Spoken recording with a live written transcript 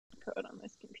code on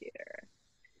this computer.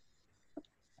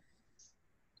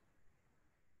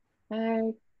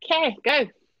 Okay, go.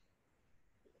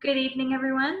 Good evening,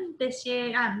 everyone. This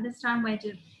time we're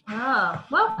just,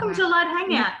 welcome to Light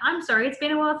Hangout. I'm sorry, it's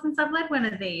been a while since I've led one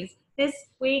of these. This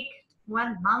week,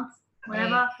 1 month,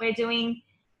 whatever, we're doing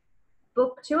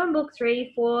book 2 and book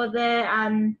 3 for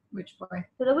the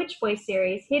Witch Boy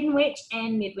series, Hidden Witch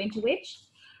and Midwinter Witch.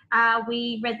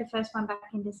 We read the first one back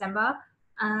in December.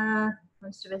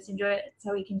 Most of us enjoyed it,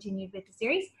 so we continued with the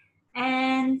series.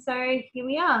 And so here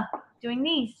we are doing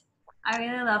these. I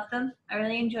really love them. I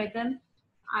really enjoyed them.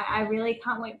 I really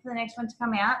can't wait for the next one to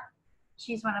come out.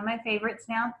 She's one of my favorites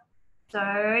now.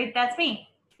 So that's me.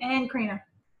 And Karina.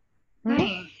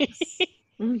 Thanks.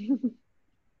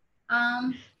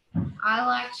 I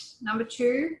liked number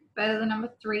 2 better than number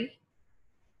 3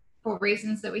 for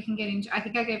reasons that we can get into. I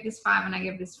think I gave this 5 and I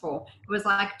gave this 4. It was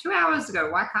like 2 hours ago.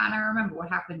 Why can't I remember what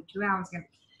happened 2 hours ago?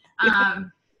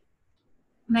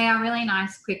 They are really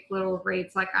nice, quick little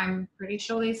reads. Like, I'm pretty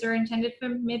sure these are intended for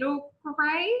middle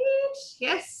grade.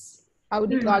 Yes. I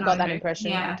got that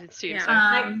impression. Yeah.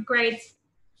 Like grades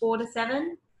 4 to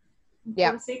 7.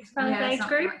 Yeah. 4 to 6 kind of age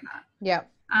group. Like that. Yeah.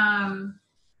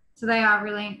 So they are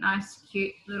really nice,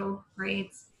 cute little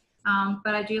reads.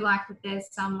 But I do like that there's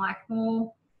some like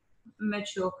more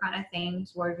mature kind of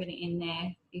things woven in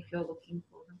there if you're looking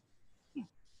for them. Yeah.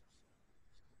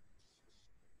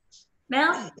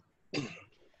 Mel?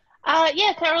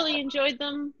 Yeah, thoroughly enjoyed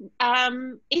them.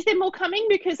 Is there more coming?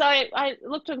 Because I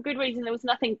looked on Goodreads and there was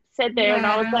nothing said there, and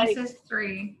I was like, this is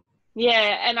 3.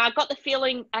 Yeah, and I got the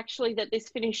feeling actually that this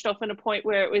finished off in a point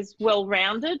where it was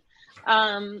well-rounded.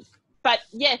 But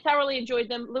yeah, thoroughly enjoyed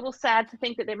them. A little sad to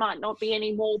think that there might not be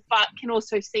any more, but can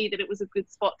also see that it was a good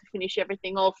spot to finish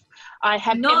everything off. I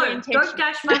have every intention. Don't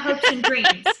dash my hopes and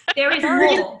dreams. There is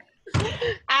more.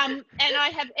 And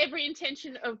I have every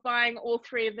intention of buying all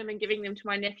 3 of them and giving them to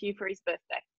my nephew for his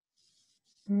birthday.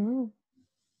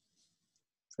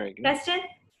 Very good. Question?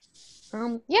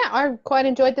 Yeah, I quite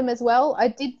enjoyed them as well. I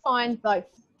did find, like,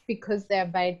 because they're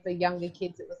made for younger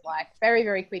kids, it was like very,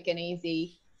 very quick and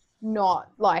easy, not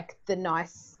like the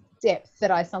nice depth that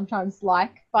I sometimes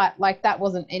like, but like that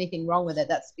wasn't anything wrong with it.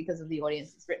 That's because of the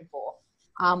audience it's written for.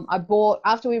 I bought,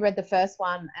 after we read the first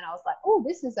one, and I was like, oh,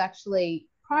 this is actually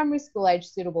primary school age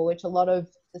suitable, which a lot of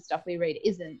the stuff we read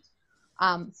isn't.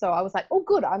 So I was like, oh,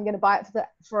 good, I'm going to buy it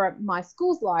for my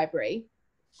school's library.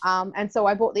 And so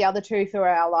I bought the other 2 through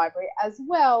our library as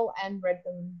well and read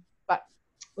them, but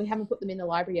we haven't put them in the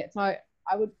library yet. So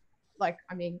I would like,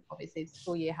 I mean, obviously the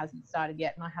school year hasn't started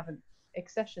yet and I haven't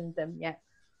accessioned them yet.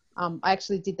 I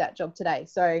actually did that job today.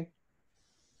 So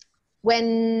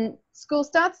when school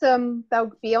starts,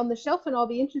 they'll be on the shelf and I'll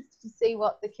be interested to see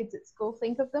what the kids at school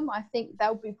think of them. I think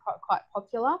they'll be quite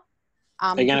popular.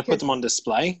 Are you going to put them on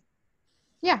display?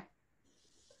 Yeah.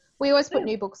 We always put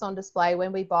new books on display.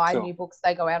 When we buy Cool. new books,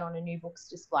 they go out on a new books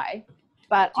display.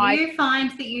 But Do you find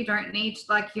that you don't need,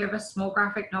 like, you have a small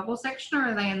graphic novel section, or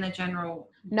are they in the general?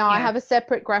 No, I have a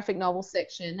separate graphic novel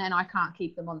section and I can't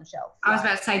keep them on the shelf. I was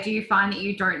about to say, do you find that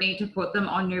you don't need to put them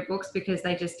on new books because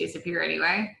they just disappear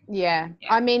anyway? Yeah.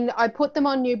 I mean, I put them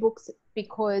on new books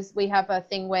because we have a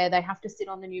thing where they have to sit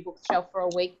on the new books shelf for a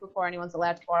week before anyone's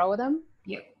allowed to borrow them.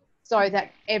 Yep. So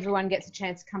that everyone gets a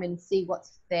chance to come in and see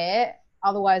what's there.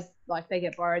 Otherwise, like, they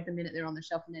get borrowed the minute they're on the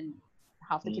shelf and then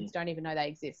half the kids don't even know they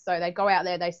exist. So they go out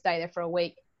there, they stay there for a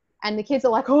week, and the kids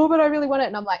are like, oh, but I really want it.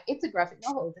 And I'm like, it's a graphic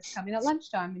novel. Just come in at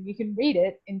lunchtime and you can read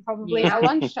it in probably our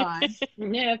lunchtime.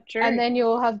 Yeah, true. And then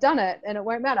you'll have done it and it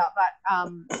won't matter.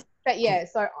 But yeah,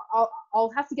 so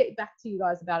I'll have to get back to you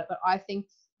guys about it. But I think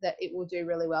that it will do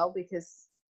really well because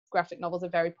graphic novels are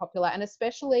very popular, and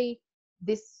especially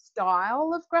this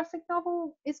style of graphic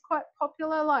novel is quite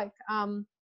popular. Like,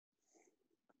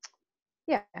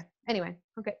 yeah, anyway,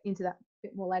 I'll get into that a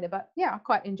bit more later, but yeah, I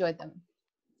quite enjoyed them.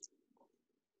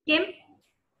 Kim?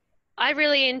 I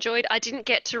really enjoyed, I didn't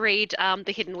get to read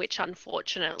The Hidden Witch,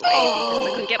 unfortunately, because I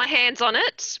couldn't get my hands on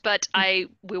it, but I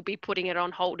will be putting it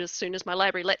on hold as soon as my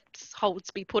library lets holds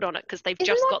be put on it, because they've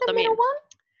just got them in. One?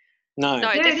 No.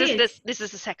 No, Yeah, this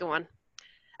is the second one.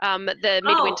 The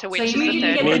Midwinter Witch is the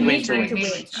third one. Midwinter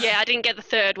Witch. Yeah, I didn't get the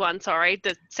third one, sorry.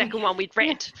 The second one we'd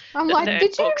read. I'm the like, third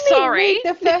did you book, read sorry.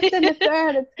 the first and the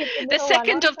third? And skip The middle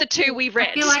second one? of the 2 we read.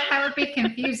 I feel like that would be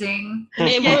confusing.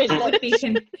 It would be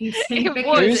confusing. It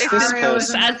because would. Who's It this would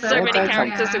person? add so Where'd many they come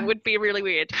characters, from? it would be really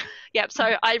weird. Yep,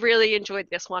 so I really enjoyed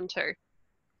this one too.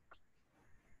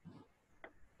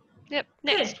 Yep,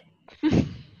 next.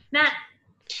 Nat?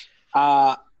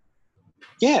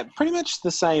 Yeah, pretty much the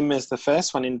same as the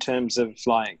first one in terms of,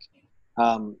 like,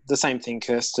 the same thing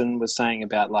Kirsten was saying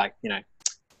about, like, you know,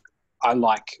 I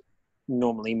like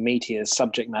normally meatier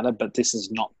subject matter, but this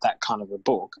is not that kind of a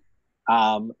book.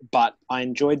 But I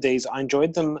enjoyed these. I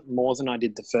enjoyed them more than I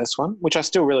did the first one, which I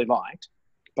still really liked.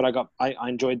 But I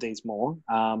enjoyed these more.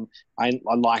 I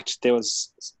liked there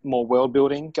was more world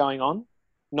building going on,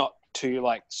 not to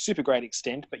like super great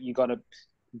extent, but you got a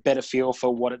better feel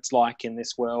for what it's like in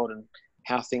this world and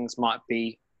how things might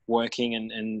be working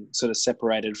and sort of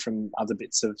separated from other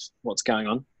bits of what's going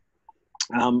on.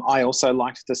 I also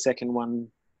liked the second one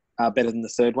better than the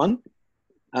third one.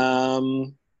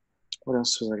 What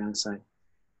else was I going to say?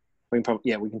 We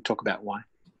can talk about why.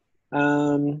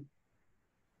 And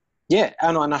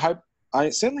I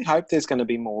certainly hope there's going to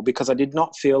be more, because I did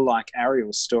not feel like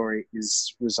Ariel's story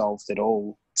is resolved at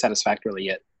all satisfactorily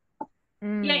yet.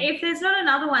 Yeah, if there's not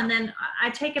another one, then I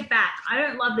take it back. I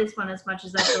don't love this one as much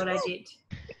as I thought I did.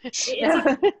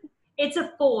 It's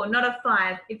a 4, not a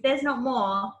 5. If there's not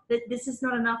more, this is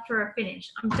not enough for a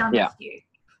finish. I'm done with you.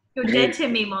 You're dead to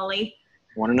me, Molly.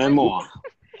 Want to know more?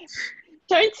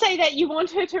 Don't say that. You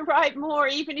want her to write more,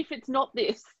 even if it's not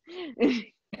this.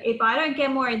 If I don't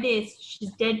get more of this,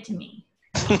 she's dead to me.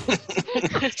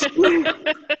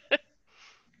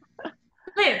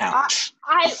 Liv.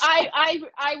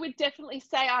 I would definitely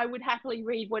say I would happily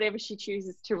read whatever she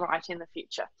chooses to write in the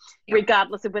future,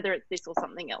 regardless of whether it's this or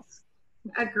something else.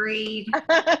 Agreed.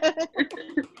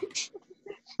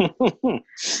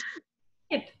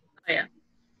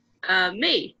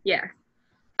 Me, yeah.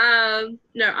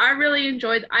 No, I really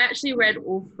enjoyed. I actually read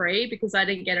all 3 because I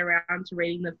didn't get around to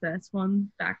reading the first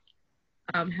one back,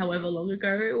 however long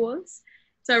ago it was.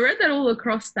 So I read that all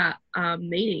across that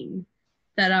meeting,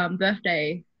 that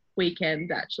birthday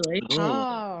weekend actually.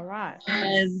 Oh, right.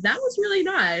 And that was really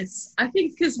nice. I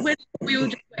think because when we were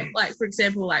just, like, for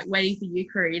example, like waiting for you,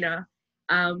 Karina,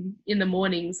 in the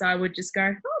mornings, I would just go,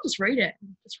 I'll just read it.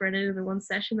 Just read it in the one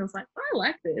session. I was like, I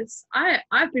like this.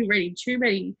 I've been reading too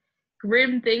many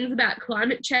grim things about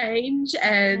climate change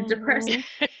and depression.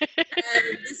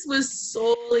 And this was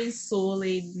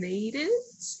sorely needed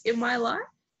in my life.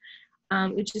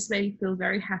 It just made me feel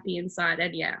very happy inside.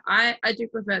 And yeah, I do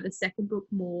prefer the second book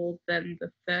more than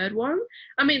the third one.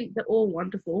 I mean, they're all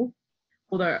wonderful.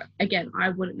 Although, again, I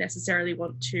wouldn't necessarily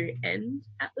want to end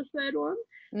at the third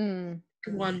one.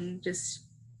 One, just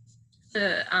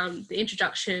the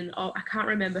introduction of, I can't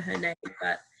remember her name,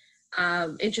 but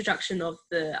introduction of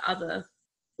the other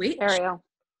witch.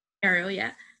 Ariel,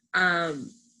 yeah.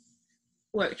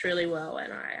 Worked really well,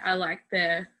 and I like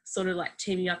their sort of like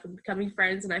teaming up and becoming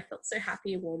friends, and I felt so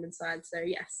happy and warm inside. So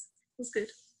yes, it was good.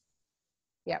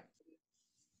 Yep.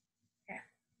 Yeah.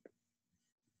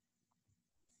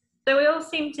 So we all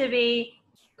seem to be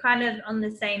kind of on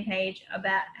the same page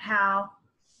about how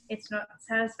it's not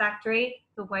satisfactory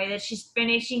the way that she's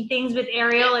finishing things with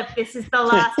Ariel. If this is the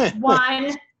last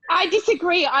one, I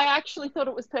disagree. I actually thought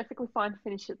it was perfectly fine to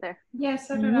finish it there. Yes,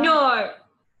 I don't know. no.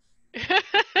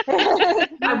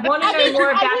 I want to know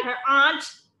more about her aunt,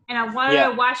 and I want to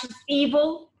know why she's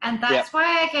evil. And that's why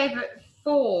I gave it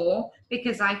 4,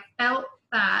 because I felt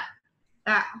that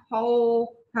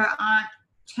whole her aunt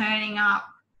turning up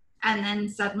and then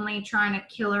suddenly trying to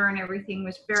kill her and everything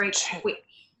was very quick.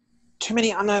 Too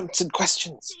many unanswered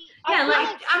questions. Yeah,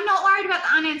 like, I'm not worried about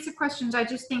the unanswered questions. I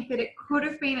just think that it could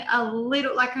have been a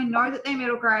little, like, I know that they're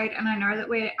middle grade and I know that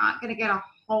we aren't going to get a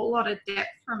whole lot of depth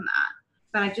from that.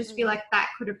 But I just feel like that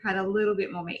could have had a little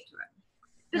bit more meat to it.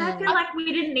 But I feel like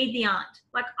we didn't need the aunt.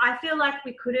 Like, I feel like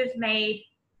we could have made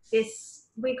this,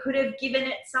 we could have given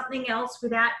it something else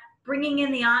without bringing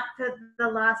in the aunt for the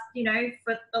last,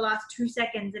 for the last 2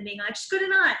 seconds and being like, she's good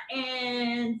enough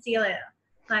and see you later.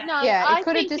 Like, No, Yeah, it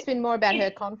could have just been more about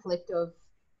her conflict of,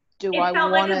 do I it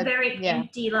felt want like to... a very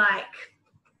empty, like...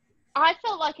 I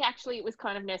felt like actually it was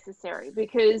kind of necessary,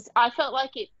 because I felt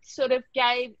like it sort of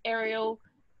gave Ariel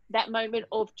that moment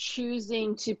of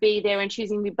choosing to be there and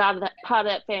choosing to be part of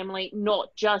that family,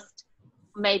 not just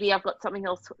maybe I've got something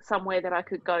else somewhere that I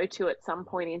could go to at some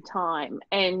point in time.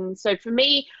 And so for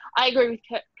me, I agree with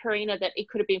Karina that it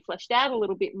could have been fleshed out a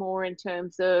little bit more in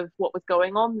terms of what was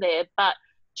going on there. But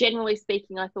generally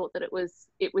speaking, I thought that it was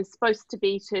supposed to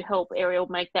be to help Ariel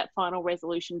make that final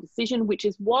resolution decision, which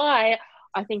is why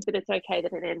I think that it's okay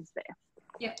that it ends there.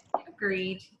 Yeah,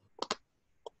 agreed.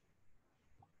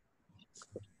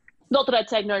 Not that I'd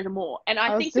say no to more. And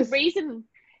I think the reason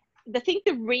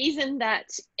that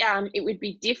it would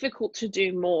be difficult to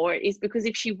do more is because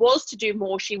if she was to do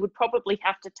more, she would probably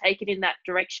have to take it in that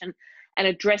direction and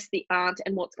address the aunt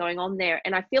and what's going on there.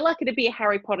 And I feel like it'd be a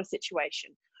Harry Potter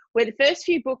situation where the first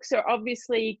few books are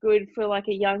obviously good for like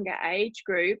a younger age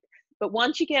group, but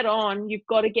once you get on, you've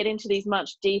got to get into these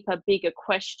much deeper, bigger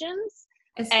questions.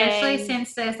 Especially And-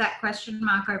 since there's that question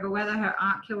mark over whether her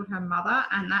aunt killed her mother,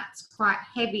 and that's quite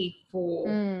heavy for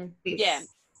this. Yeah.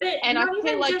 But And I not feel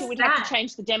even like just it would that. have to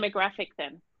change the demographic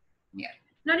then.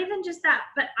 Not even just that,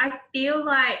 but I feel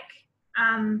like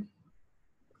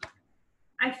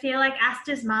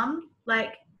Asta's mum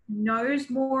like knows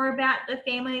more about the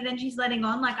family than she's letting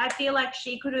on. Like I feel like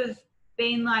she could have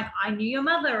been like, I knew your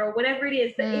mother or whatever it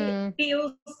is, but it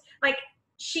feels like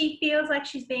she feels like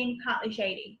she's being partly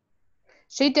shady.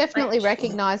 She definitely Like,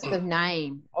 recognized the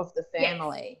name of the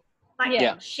family. Like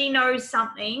Yeah. she knows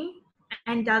something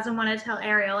and doesn't want to tell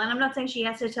Ariel. And I'm not saying she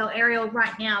has to tell Ariel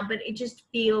right now, but it just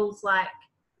feels like.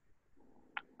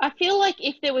 I feel like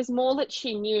if there was more that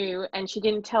she knew and she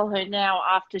didn't tell her now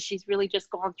after she's really just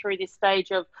gone through this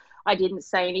stage of I didn't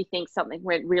say anything, something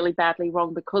went really badly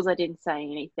wrong because I didn't say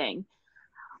anything.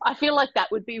 I feel like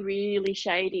that would be really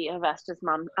shady of Asta's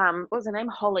mum. What was her name?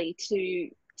 Holly to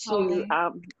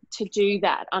do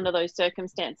that under those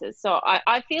circumstances. So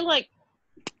I feel like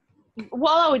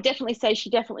while I would definitely say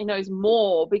she definitely knows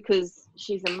more because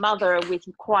she's a mother with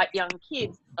quite young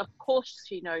kids, of course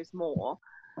she knows more.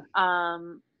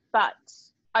 But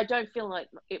I don't feel like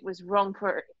it was wrong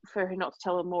for her not to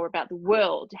tell her more about the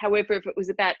world. However, if it was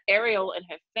about Ariel and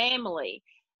her family,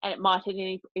 and it might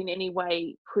in any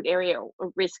way put Ariel at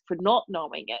risk for not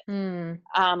knowing it,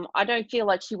 I don't feel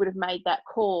like she would have made that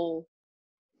call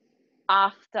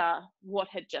after what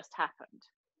had just happened.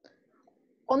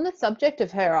 On the subject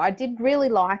of her, I did really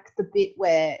like the bit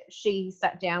where she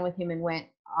sat down with him and went,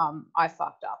 I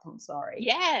fucked up, I'm sorry.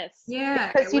 Yes.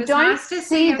 Yeah, Because it you was don't nice to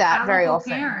see a that very fallible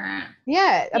often. Parent.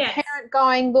 Yeah, a Yes. parent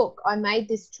going, look, I made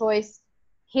this choice.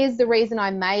 Here's the reason I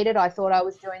made it. I thought I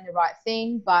was doing the right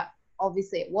thing, but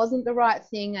obviously it wasn't the right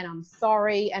thing, and I'm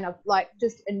sorry. And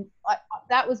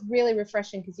that was really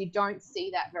refreshing because you don't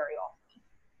see that very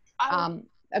often.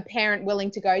 A parent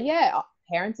willing to go, yeah,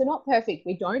 parents are not perfect.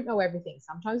 We don't know everything.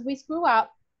 Sometimes we screw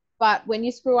up, but when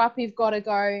you screw up, you've got to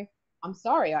go, I'm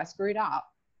sorry, I screwed up.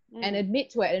 And admit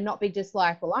to it and not be just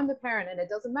like, well, I'm the parent and it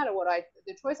doesn't matter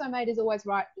the choice I made is always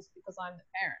right just because I'm the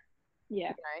parent. Yeah. You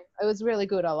know, it was really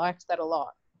good. I liked that a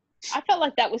lot. I felt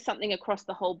like that was something across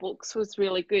the whole books was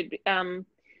really good.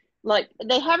 Like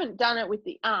they haven't done it with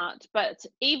the aunt, but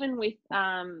even with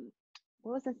what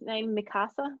was his name,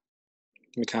 Mikasa?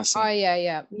 Mikasa. Oh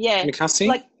yeah. Yeah. Mikasi?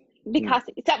 Like Mikasa.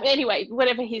 Anyway,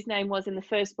 whatever his name was in the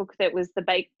first book, that was the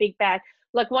big bad.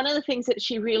 Like one of the things that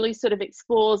she really sort of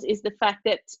explores is the fact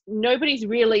that nobody's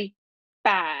really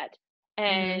bad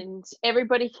and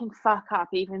everybody can fuck up,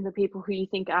 even the people who you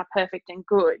think are perfect and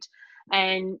good.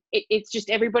 And it's just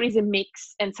everybody's a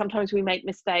mix, and sometimes we make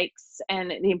mistakes,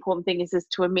 and the important thing is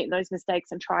to admit those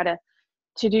mistakes and try to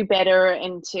do better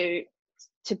and to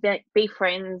be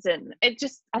friends. And it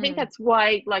just I think that's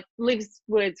why like Liv's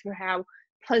words for how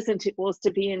pleasant it was to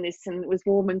be in this and it was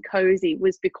warm and cozy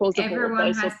was because of all of Everyone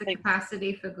those has sort of the things.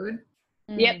 capacity for good.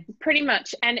 Yep, pretty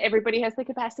much. And everybody has the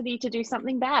capacity to do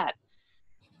something bad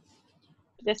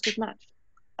just as much.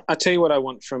 I tell you what I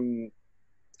want from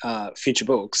future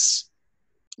books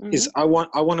is I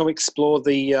want to explore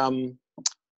the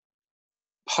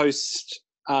post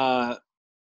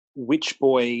witch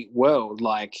boy world,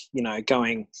 like, you know,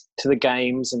 going to the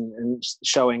games and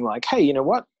showing like, hey, you know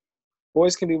what,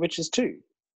 boys can be witches too.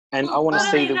 And I want to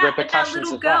see the repercussions that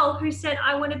little of girl that. who said,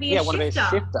 I want to be I a want to be a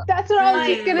shifter. shifter. That's what I was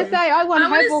just going to say. I want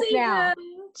her book see now. her.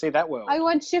 See that world. I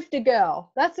want Shifter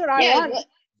Girl. That's what I want.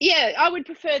 Yeah, I would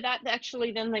prefer that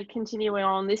actually than continuing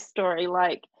on this story.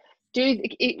 Like,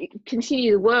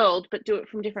 continue the world, but do it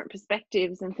from different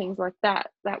perspectives and things like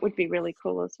that. That would be really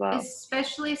cool as well.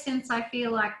 Especially since I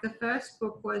feel like the first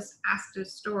book was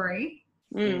Asta's story,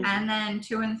 and then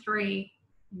 2 and 3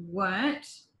 weren't.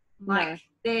 Like,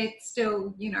 they're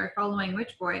still, you know, following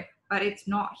Witch Boy, but it's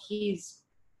not his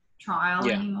trial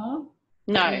anymore.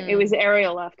 No, it was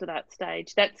Ariel after that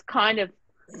stage. That's kind of,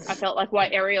 I felt like why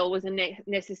Ariel was a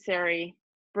necessary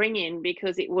bring in,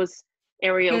 because it was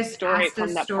Ariel's story Asta's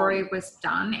from that story point. was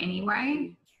done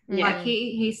anyway. Yeah. Like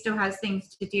he still has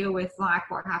things to deal with, like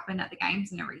what happened at the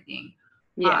games and everything.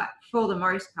 Yeah. But for the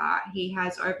most part, he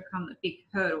has overcome the big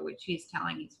hurdle, which he's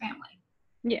telling his family.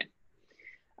 Yeah.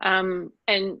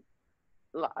 And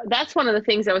that's one of the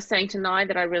things I was saying tonight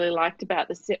that I really liked about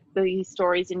the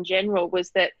stories in general,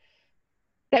 was that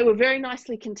they were very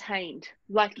nicely contained.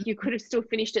 Like, you could have still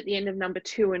finished at the end of number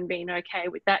 2 and been okay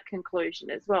with that conclusion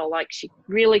as well. Like, she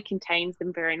really contains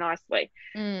them very nicely.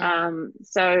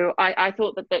 So I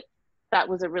thought that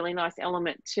was a really nice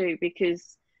element too,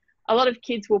 because a lot of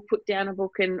kids will put down a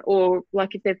book or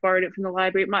like if they've borrowed it from the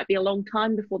library, it might be a long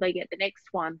time before they get the next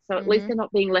one. So at least they're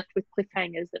not being left with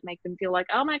cliffhangers that make them feel like,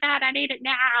 oh my God, I need it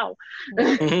now.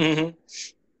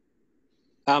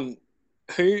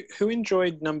 Who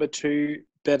enjoyed number 2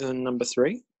 better than number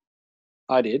 3?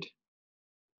 I did.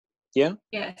 Yeah.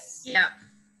 Yes. Yeah.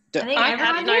 I think I have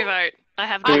everyone no did. vote. I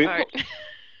have no vote.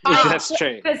 That's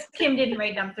true. Because Kim didn't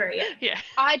read number 3 yet. Yeah.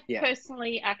 I Yeah.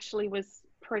 personally actually was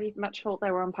pretty much thought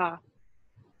they were on par.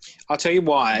 I'll tell you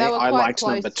why They were I quite liked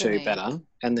close number to 2 me. better,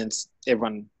 and then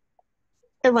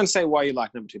everyone say why you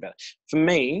like number 2 better. For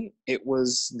me, it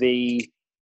was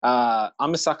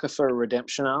I'm a sucker for a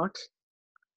redemption arc,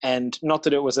 and not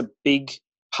that it was a big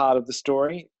part of the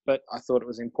story, but I thought it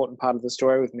was an important part of the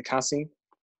story with Mikasi.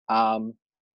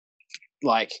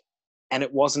 And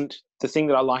it wasn't the thing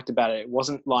that I liked about it. It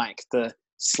wasn't like the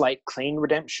slate clean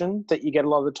redemption that you get a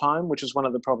lot of the time, which is one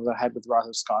of the problems I had with Rise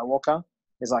of Skywalker.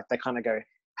 Is like they kind of go,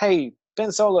 "Hey,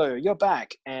 Ben Solo, you're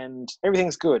back, and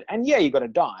everything's good, and yeah, you got to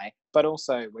die, but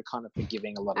also we're kind of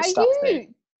forgiving a lot of stuff there."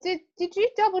 Did you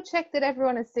double check that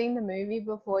everyone has seen the movie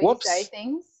before Whoops. you say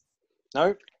things?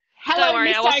 No. Hello, Don't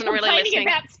worry, I Mister, wasn't really complaining listening.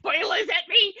 about spoilers at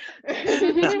me.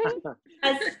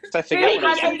 So forget Who what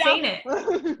I said. hasn't seen it?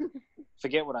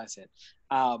 Forget what I said.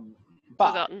 But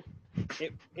Forgotten.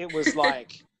 it was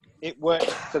like it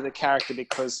worked for the character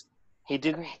because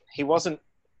he wasn't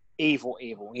evil.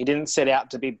 He didn't set out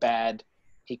to be bad.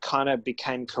 He kind of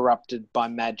became corrupted by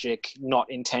magic, not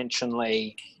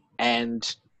intentionally,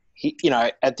 and he,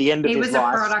 at the end of He his was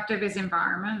life, a product of his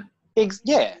environment.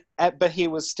 but he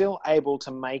was still able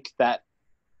to make that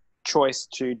choice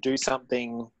to do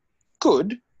something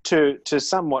good to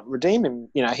somewhat redeem him,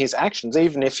 his actions,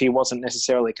 even if he wasn't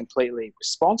necessarily completely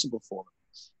responsible for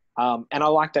them. And I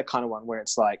like that kind of one where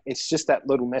it's like it's just that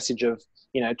little message of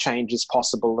change is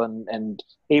possible, and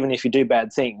even if you do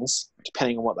bad things,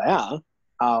 depending on what they are,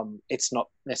 it's not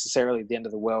necessarily the end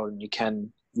of the world, and you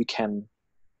can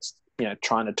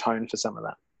try and atone for some of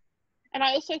that. And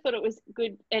I also thought it was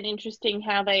good and interesting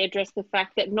how they addressed the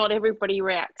fact that not everybody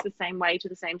reacts the same way to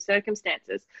the same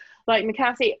circumstances. Like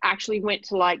Mikasi actually went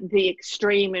to like the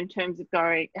extreme in terms of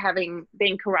having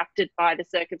been corrupted by the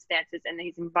circumstances and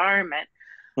his environment.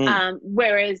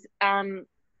 Whereas, oh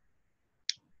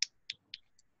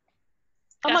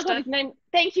my God, his name,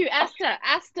 thank you,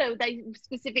 Asta, they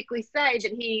specifically say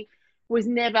that he was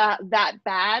never that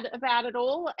bad about it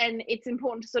all. And it's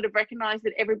important to sort of recognize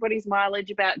that everybody's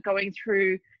mileage about going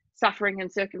through suffering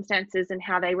and circumstances and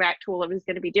how they react to all of it is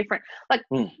going to be different. Like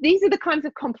these are the kinds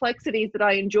of complexities that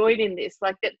I enjoyed in this,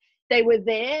 like that they were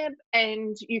there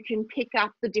and you can pick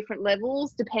up the different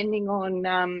levels depending on,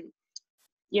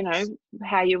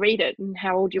 how you read it and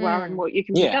how old you are and what you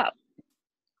can pick up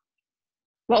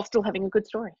while still having a good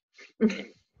story.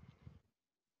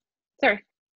 Sorry.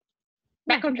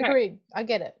 Back on track. Agreed. I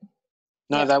get it.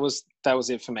 No, that was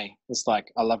it for me. It's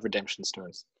like I love redemption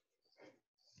stories.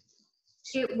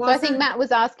 So I think Matt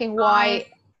was asking why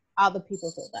other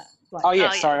people thought that. Like,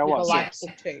 Sorry, I people was. liked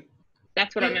book 2.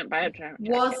 That's what I meant by it.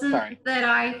 Wasn't Sorry. that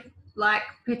I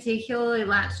particularly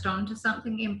latched on to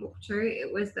something in book 2.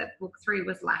 It was that book 3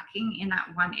 was lacking in that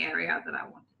one area that I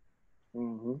wanted.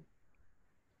 Mm-hmm.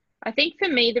 I think for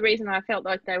me, the reason I felt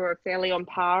like they were fairly on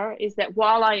par is that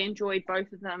while I enjoyed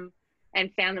both of them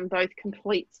and found them both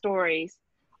complete stories,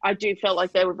 I do felt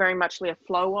like they were very much a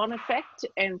flow-on effect.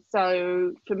 And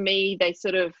so for me, they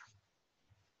sort of,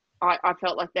 I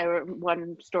felt like they were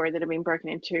one story that had been broken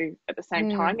into at the same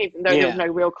time, even though there was no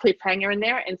real cliffhanger in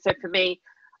there. And so for me,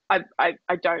 I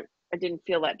didn't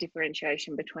feel that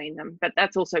differentiation between them. But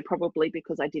that's also probably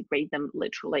because I did read them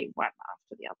literally one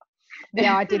after the other.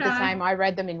 Yeah, I did the same. I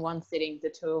read them in one sitting, the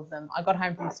 2 of them. I got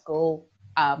home from school,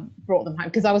 brought them home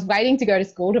because I was waiting to go to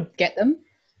school to get them.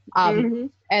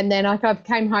 And then I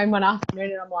came home one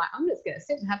afternoon and I'm like, I'm just going to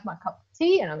sit and have my cup of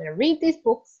tea and I'm going to read these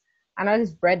books. And I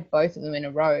just read both of them in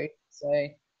a row. So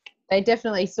they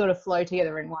definitely sort of flow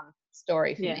together in one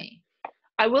story for me.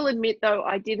 I will admit, though,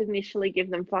 I did initially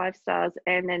give them 5 stars,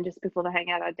 and then just before the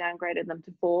hangout, I downgraded them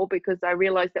to 4 because I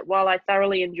realised that while I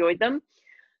thoroughly enjoyed them,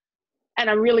 and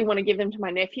I really want to give them to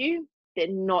my nephew, they're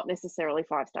not necessarily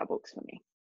 5-star books for me.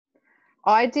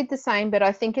 I did the same, but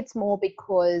I think it's more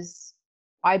because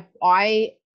I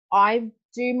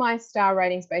do my star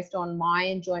ratings based on my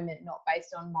enjoyment, not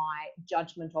based on my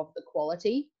judgment of the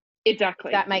quality. Exactly.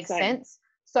 If that makes sense.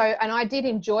 So, and I did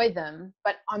enjoy them,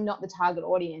 but I'm not the target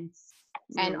audience.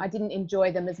 And I didn't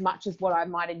enjoy them as much as what I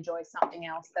might enjoy something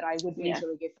else that I would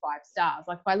usually give 5 stars.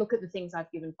 Like if I look at the things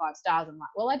I've given 5 stars, I'm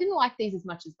like, well, I didn't like these as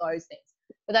much as those things.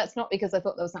 But that's not because I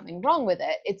thought there was something wrong with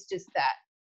it. It's just that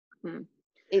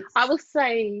it's, I will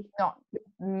say, not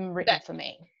written for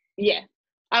me. Yeah.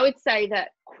 I would say that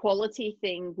quality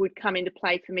thing would come into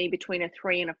play for me between a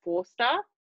 3 and a 4-star,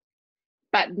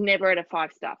 but never at a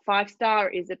 5-star. 5-star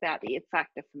is about the it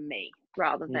factor for me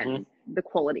rather than the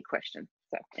quality question.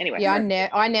 So anyway. Yeah,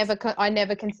 I never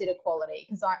consider quality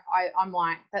because I'm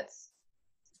like, that's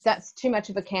too much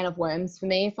of a can of worms for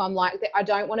me. If I'm like, I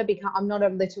don't want to become, I'm not a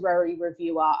literary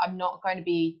reviewer. I'm not going to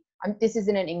be, this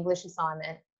isn't an English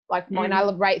assignment. Like when I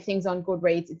rate things on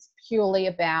Goodreads, it's purely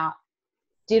about,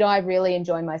 did I really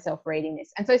enjoy myself reading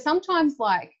this? And so sometimes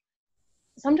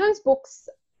books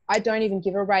I don't even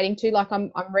give a rating to. Like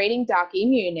I'm reading Dark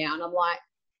Emu now, and I'm like,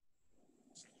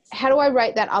 how do I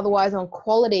rate that otherwise on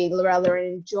quality rather than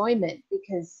enjoyment?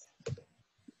 Because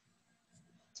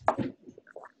I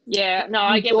get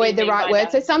what you enjoy the mean right by word.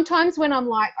 that. So sometimes when I'm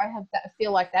like, I have that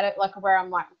feel like that, like where I'm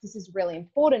like, this is a really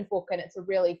important book and it's a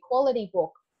really quality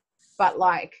book, but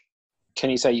like, can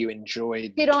you say you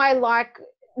enjoyed? Did I like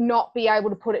not be able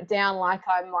to put it down? Like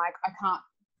I'm like, I can't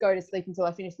go to sleep until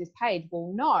I finish this page.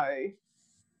 Well, no.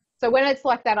 So when it's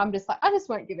like that, I'm just like, I just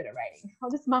won't give it a rating. I'll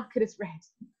just mark it as read.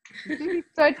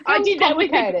 So it's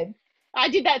complicated. I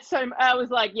did that. So I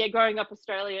was like, growing up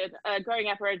Australian, growing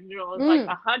up Aboriginal, I was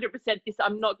like 100% this.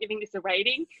 I'm not giving this a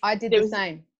rating. I did the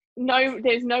same.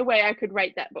 There's no way I could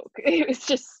rate that book. It was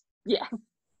just, yeah.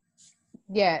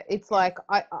 It's like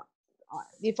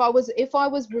if I was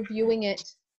reviewing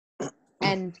it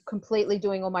and completely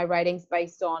doing all my ratings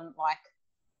based on like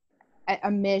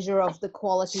a measure of the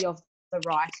quality of the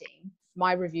writing,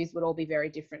 my reviews would all be very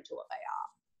different to what they are.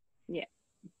 Yeah.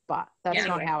 But that's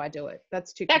not how I do it.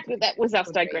 That's too that was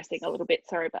us digressing a little bit.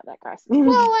 Sorry about that, guys.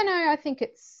 Well, I know. I think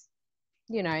it's,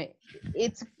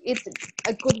 it's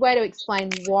a good way to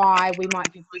explain why we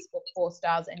might give this book 4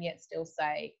 stars and yet still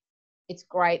say it's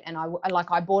great. And I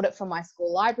bought it from my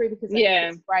school library because I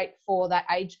think it's great for that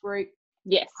age group.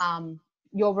 Yes.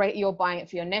 You're buying it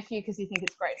for your nephew because you think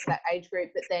it's great for that age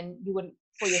group, but then you wouldn't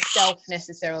for yourself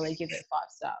necessarily give it 5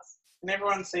 stars. Can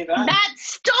everyone see that? Matt,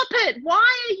 stop it! Why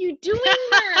are you doing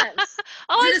that?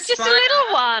 It's just a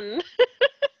little one.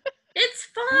 It's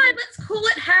fine. Let's call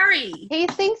it Harry. He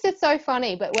thinks it's so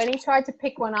funny, but when he tried to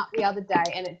pick one up the other day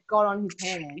and it got on his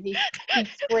hand, he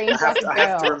screamed like a girl. I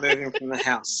have to remove him from the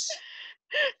house.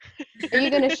 Are you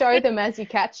going to show them as you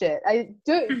catch it?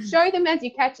 Show them as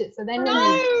you catch it, so then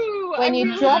when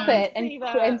you drop it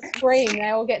and scream, they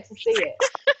all get to see it.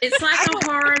 It's like a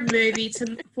horror movie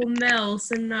for Mel,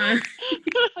 so no.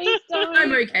 Please don't.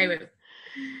 I'm okay with it.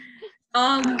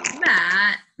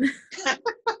 Matt.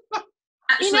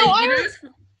 Actually, what's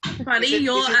funny?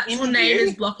 Your actual name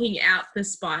is blocking out the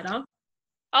spider.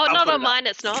 Oh, not on mine,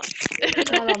 it's not.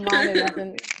 Not on mine, it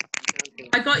isn't.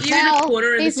 I got you in a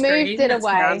corner of the screen. He's moved it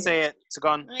away. I can't see it. It's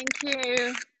gone. Thank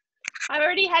you. I've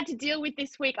already had to deal with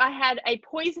this week. I had a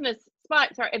poisonous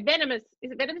spider, a venomous,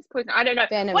 is it venomous poison? I don't know.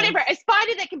 Venomous. Whatever, a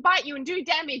spider that can bite you and do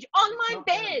damage on my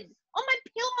bed, on my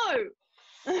pillow.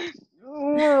 So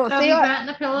have you burnt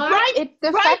the pillow? Right,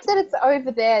 The fact that it's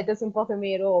over there doesn't bother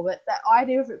me at all, but the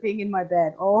idea of it being in my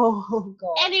bed, oh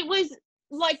God. And it was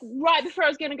like right before I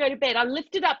was going to go to bed. I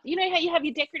lifted up, you know how you have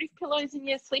your decorative pillows and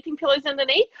your sleeping pillows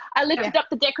underneath? I lifted up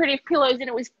the decorative pillows and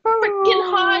it was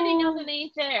freaking hiding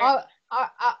underneath there.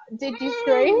 Did you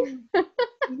scream?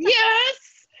 Yes.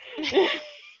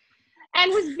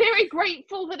 And was very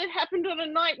grateful that it happened on a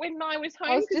night when Nye was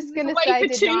home. I was just going to say,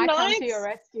 did Nye come to your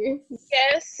rescue?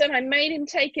 Yes, and I made him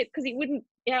take it because he wouldn't.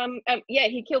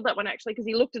 He killed that one actually because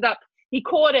he looked it up. He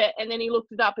caught it and then he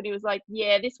looked it up and he was like,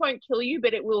 "Yeah, this won't kill you,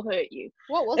 but it will hurt you."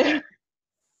 What was it?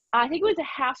 I think it was a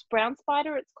house brown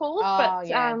spider. It's called. Oh, but,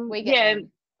 yeah, we get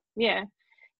them. Yeah.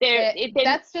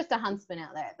 That's just a huntsman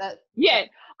out there.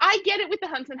 I get it with the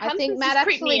huntsman. I think Matt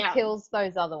actually kills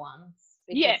those other ones.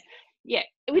 Yeah.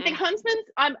 With the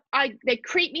huntsmans, they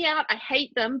creep me out. I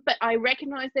hate them, but I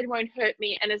recognize they won't hurt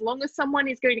me. And as long as someone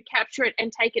is going to capture it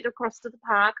and take it across to the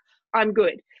park, I'm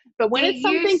good. But when it's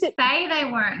something you say they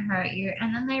won't hurt you,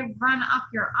 and then they run up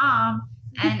your arm,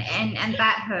 and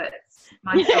that hurts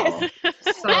my soul.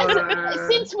 So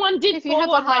since one did, if you have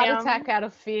a heart attack out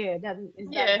of fear, is that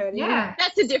hurting you?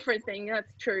 That's a different thing.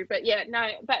 That's true. But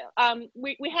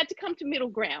we had to come to middle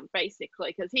ground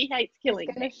basically because he hates killing.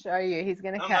 He's going to show you. He's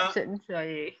going to catch it and show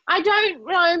you. I don't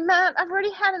know, Matt. I've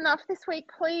already had enough this week.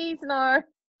 Please, no.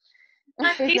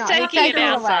 He's taking it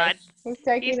outside.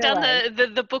 He's done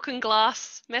the book and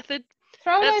glass method.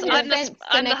 Throw it over I'm the fence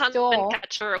I'm the next huntsman door.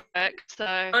 catcher at work,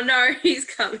 so. Oh no, he's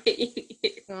coming.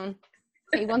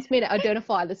 He wants me to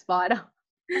identify the spider.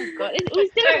 Oh God, it was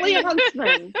definitely a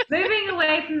huntsman. moving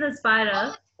away from the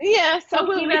spider. Yes.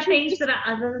 Talking about things that are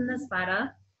other than the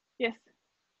spider. Yes.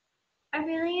 I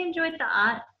really enjoyed the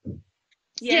art.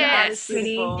 Yeah, Yes.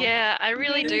 beautiful. Yeah, I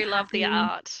really do love the Happy.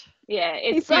 art. Yeah,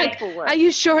 it's He's like, beautiful work. are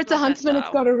you sure it's a Love her huntsman? It's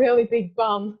style. got a really big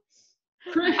bum.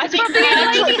 I It's think probably a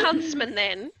actually- lady huntsman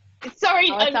then. Sorry,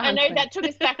 Oh, it's a I know huntsman. that took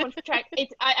us back on track.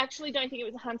 I actually don't think it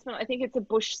was a huntsman. I think it's a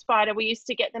bush spider. We used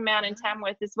to get them out in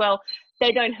Tamworth as well.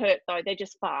 They don't hurt though. They're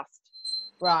just fast.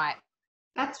 Right.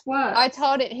 That's worse. I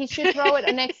told it he should throw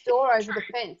it next door over the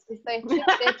fence because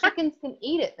their chickens can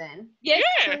eat it then. Yes,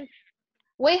 Yeah. true.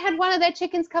 We had one of their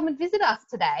chickens come and visit us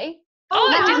today. Oh,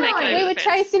 that did nice. make it We over were fence.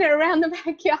 chasing it around the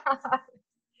backyard.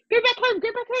 Go back home.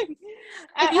 Go back home.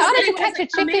 It's harder to it catch a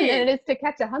doesn't come chicken than in. it is to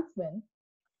catch a huntsman.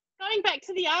 Going back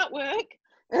to the artwork.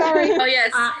 Sorry. Oh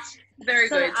yes, Art. very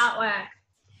So good. artwork.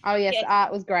 Oh yes, Yes. the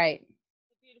art was great.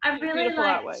 I really Beautiful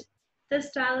liked artwork. the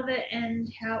style of it and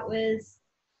how it was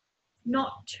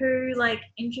not too like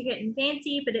intricate and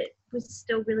fancy, but it was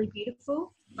still really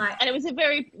beautiful. Like And it was a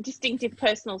very distinctive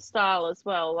personal style as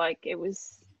well. Like it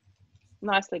was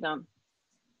nicely done.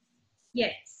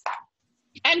 yes,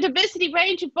 And diversity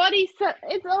range of bodies. So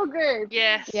it's all good.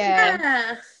 Yes.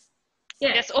 Yeah.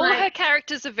 yeah, Yes, all like, her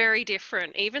characters are very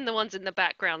different. Even the ones in the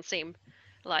background seem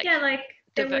like yeah, like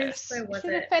there was diverse. where was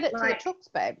Should have it? fed it Like to the chooks,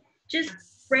 babe. just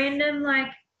random like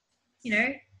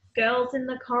girls in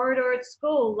the corridor at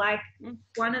school. Like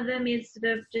one of them is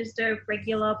sort of just a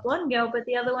regular blonde girl, but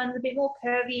the other one's a bit more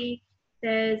curvy.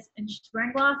 And she's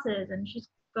wearing glasses, and she's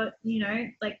got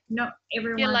like not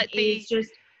everyone like is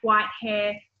just white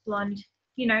hair, blonde.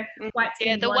 White skin.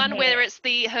 Yeah, the blonde one where hair. it's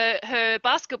her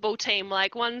basketball team.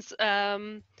 Like one's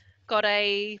got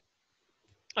a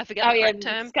I forget Oh the yeah, correct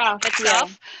term. scarf.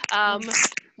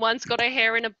 Headscarf. One's got her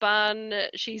hair in a bun.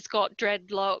 She's got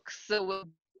dreadlocks. So,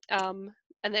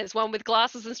 and there's one with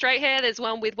glasses and straight hair. There's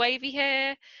one with wavy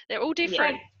hair. They're all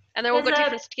different, and they're all got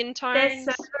There's different skin Their tones.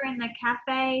 server in the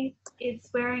cafe is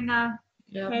wearing a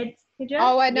head hijab.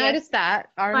 Oh, I Yes. noticed that.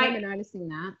 I remember Like, noticing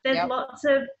that. There's Yep. lots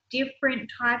of different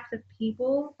types of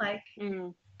people. Like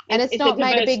Mm. And it's a not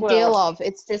made a diverse big deal world. of.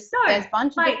 It's just No, there's a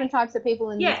bunch of like, different types of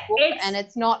people in yeah, this book, it's- and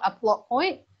it's not a plot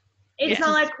point. it's Yes.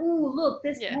 not like, oh look,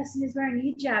 this Yeah. person is wearing a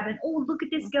hijab, and oh look at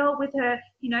this girl with her,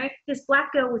 this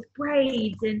black girl with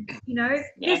braids, and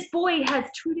this boy has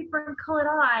two different colored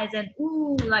eyes, and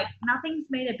ooh, like nothing's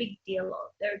made a big deal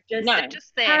of. They're just No. They're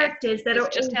just there. characters that It's are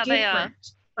just all how different.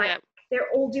 they are. Like Yeah. they're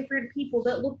all different people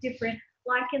that look different,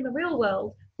 like in the real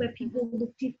world where people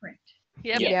look different.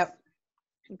 Yep. Yes. Yep.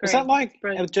 Was that like?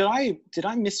 Brilliant. Did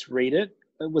I misread it?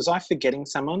 Was I forgetting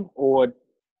someone, or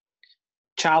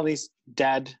Charlie's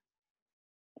dad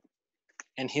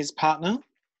and his partner?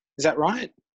 Is that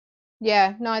right?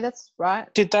 Yeah, no, that's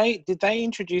right. Did they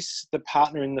introduce the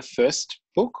partner in the first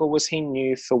book, or was he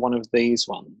new for one of these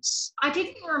ones? I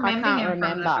didn't remember can't him from the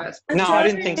remember. first. No, I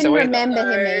didn't think so either. remember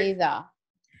him No. either.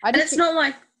 I And just it's not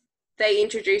like they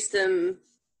introduced them.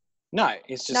 No,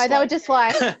 it's just no, they were just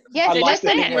like, yes, I They're like just the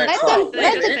there. thing where let it's them, like,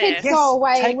 let the They're kids there. go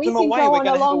away, take and we them can away. go We're on going a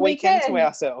to have a long weekend weekend. to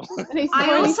ourselves. And he's I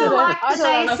pointing also to the like that other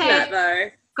they one. Love said- that though.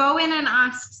 Go in and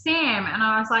ask Sam, and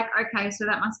I was like, okay, so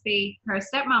that must be her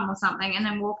stepmom or something. And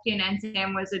then walked in, and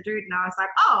Sam was a dude, and I was like,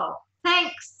 oh,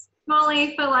 thanks,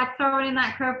 Molly, for like throwing in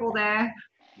that curveball there.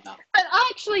 But I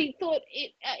actually thought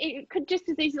it could just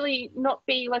as easily not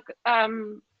be like a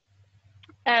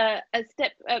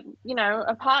step,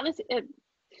 a partner.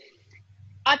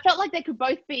 I felt like they could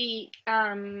both be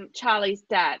Charlie's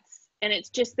dads, and it's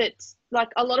just that like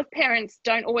a lot of parents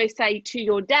don't always say to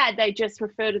your dad; they just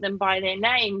refer to them by their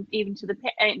name, even to the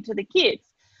kids.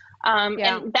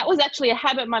 Yeah. And that was actually a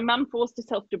habit my mum forced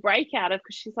herself to break out of,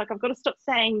 because she's like, I've got to stop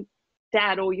saying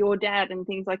dad or your dad and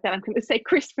things like that. I'm going to say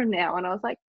Chris from now. And I was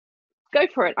like, go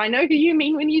for it. I know who you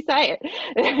mean when you say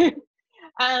it.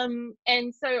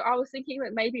 And so I was thinking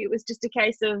that maybe it was just a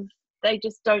case of they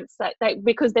just don't say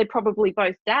because they're probably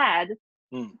both dad.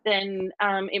 Then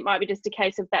it might be just a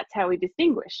case of that's how we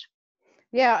distinguish.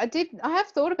 Yeah, I have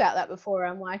thought about that before.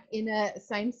 I'm like, in a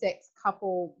same-sex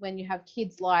couple, when you have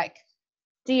kids, like,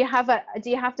 do you have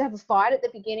to have a fight at the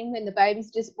beginning when the baby's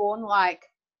just born? Like,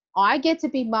 I get to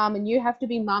be mum and you have to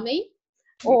be mummy,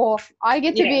 or I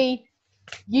get to be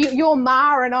you're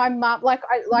ma and I'm mum. Like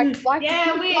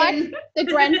Yeah, like the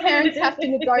grandparents have to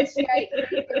negotiate with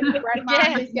the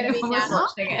grandma who's going to be nana.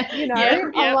 Yeah.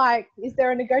 I'm like, is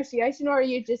there a negotiation, or are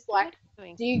you just like,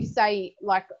 Doing. do you say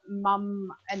like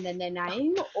mum and then their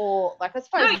name, or like, I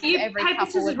suppose No, you every paper, couple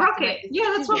scissors, would have to rocket. make this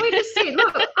Yeah, that's what decision. we just did.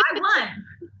 Look, I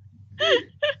won.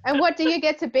 And what do you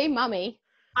get to be, mummy?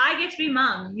 I get to be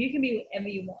mum. You can be whatever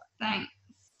you want. Thanks.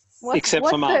 Except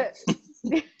for mum.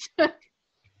 the-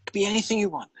 Could be anything you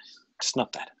want, just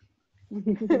not that.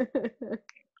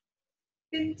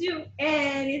 Can do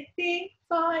anything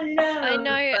for love. I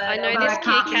know but this I kitty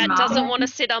can't be cat mum. doesn't want to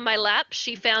sit on my lap.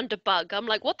 She found a bug. I'm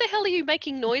like, what the hell are you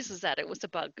making noises at? It was a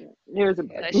bug. There's a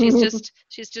So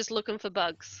she's just looking for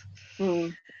bugs.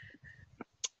 But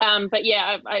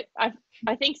yeah,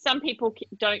 I think some people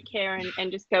don't care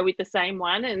and just go with the same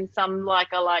one, and some are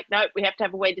like, no, we have to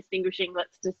have a way of distinguishing.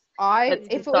 Let's If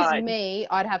it was decide. me,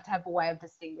 I'd have to have a way of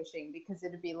distinguishing, because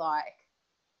it'd be like,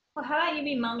 Well, how about you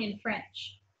be mum in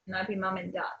French and I'd be mum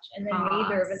in Dutch, and then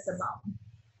neither of us are mum.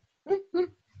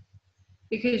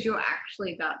 Because you're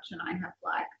actually Dutch and I have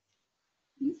like,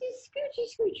 this is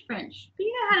scooch French. Do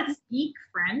you know how to speak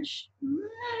French?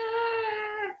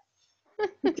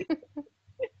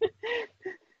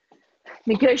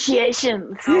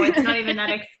 Negotiations. Oh, it's not even that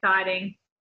exciting.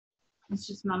 It's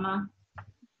just mama.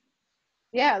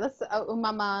 yeah, that's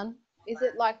maman. Is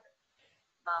it like?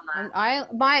 Mama.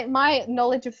 My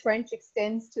knowledge of French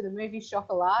extends to the movie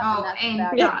Chocolat. Oh, that's and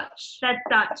about it. Dutch. That's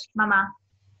Dutch, mama.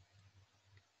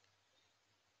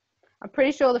 I'm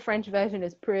pretty sure the French version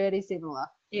is pretty similar.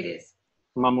 It is.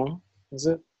 Maman, is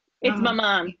it? It's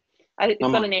maman. It's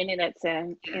got Maman. an N in it,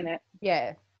 Sam. In it.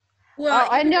 Yeah. Well,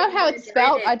 I know how it's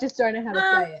spelled. I I just don't know how to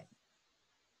say it.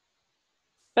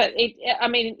 But in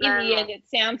the end, it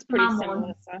sounds pretty Maman.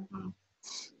 similar. So,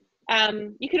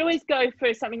 you could always go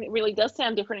for something that really does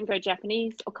sound different and go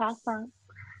Japanese or Kasa.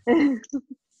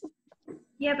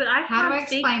 Yeah, but I How do I can't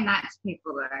speak. explain that to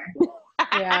people though?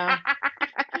 Yeah.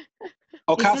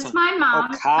 This is my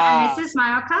mom, and this is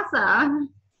my Okasa.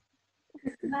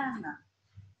 Mama.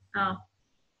 Oh,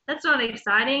 that's not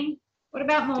exciting. What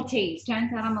about Maltese?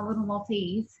 Turns out I'm a little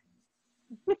Maltese.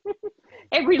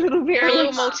 Every little You're a variant.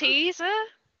 little Maltese,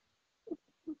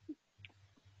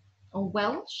 Or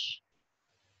Welsh,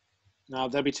 No,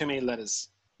 there'll be too many letters.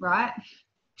 right?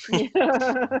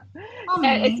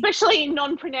 Especially in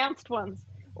non-pronounced ones,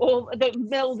 or that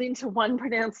meld into one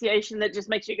pronunciation that just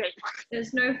makes you go.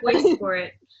 There's no voice for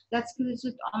it. That's because it's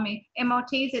just Omi. In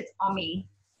Maltese, it's Omi,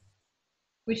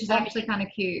 which is actually kind of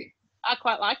cute. I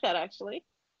quite like that, actually.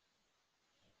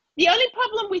 The only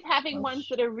problem with having ones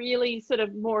that are really sort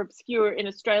of more obscure in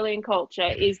Australian culture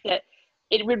is that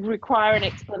it would require an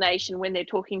explanation when they're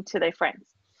talking to their friends.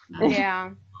 Yeah.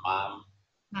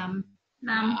 Mum.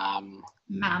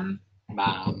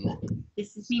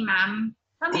 This is me, mum.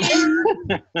 Come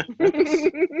in.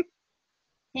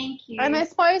 Thank you. And I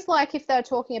suppose, like, if they're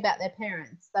talking about their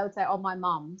parents, they would say, oh, my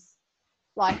mum's.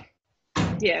 Like,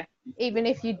 Yeah. even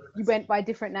if you went by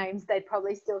different names, they'd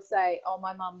probably still say, oh,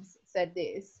 my mum's said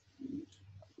this.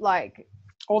 Like,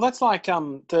 Well, that's like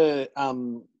the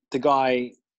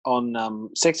guy on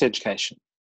Sex Education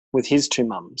with his two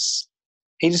mums.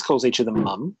 He just calls each of them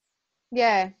mum.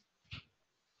 yeah.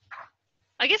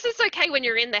 I guess it's okay when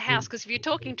you're in the house, because if you're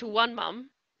talking to one mum,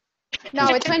 No,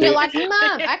 it's when you're like, Mum.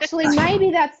 Actually,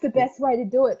 maybe that's the best way to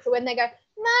do it. So when they go,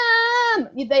 Mum,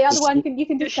 the other one, you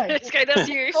can just go, let's go, that's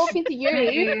you. talking to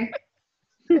you.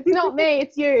 It's not me,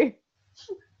 it's you.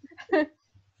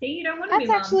 See, you don't want to be That's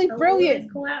mum, actually so brilliant.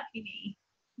 always call out to me.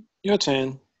 Your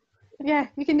turn. Yeah,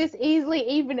 you can just easily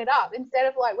even it up, instead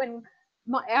of like when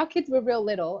our kids were real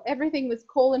little, everything was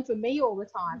calling for me all the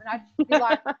time. And I'd be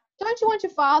like, don't you want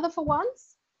your father for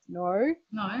once? No.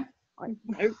 No. Guys,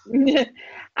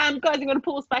 I'm going to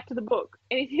pull us back to the book.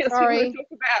 Anything else you want to talk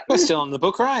about? We're still on the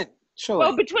book, right? Surely.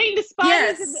 Well, between the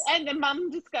spiders Yes. and the mum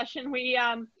discussion, we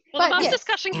Well, But the mum yes.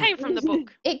 discussion came from the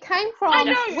book. It came I from,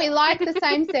 know. we like the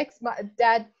same-sex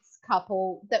dad's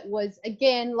couple that was,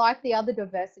 again, like the other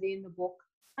diversity in the book.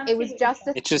 It was just,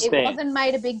 It's just it there. wasn't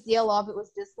made a big deal of. It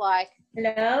was just like,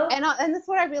 Hello? and that's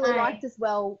what I really Hi. liked as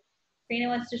well. Rena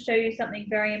wants to show you something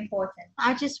very important.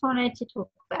 I just wanted to talk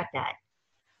about that.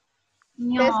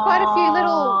 There's quite a few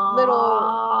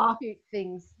little cute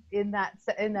things in that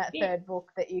third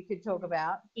book that you could talk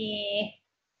about. Yeah.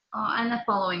 Oh, and the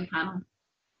following panel.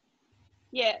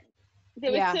 yeah,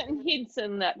 there were Yeah. certain hints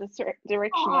in that direction,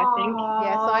 I think.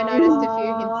 Yeah, so I noticed a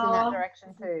few hints in that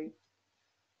direction too,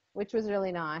 which was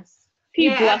really nice.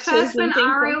 Few Yeah, at blushes first when and things.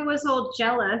 Ariel was all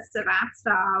jealous of Asta,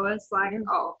 I was like,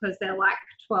 oh, because they're like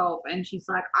 12, and she's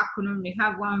like, I can only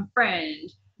have one friend.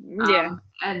 Yeah.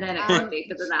 And then it got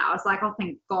deeper than that. I was like, oh,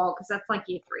 thank God, because that's like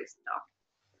year 3 stuff.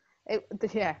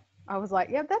 Yeah, I was like,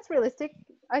 yep, that's realistic.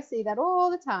 I see that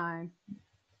all the time.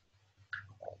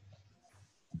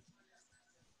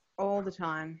 All the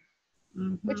time.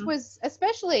 Which was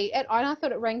especially, and I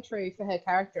thought it rang true for her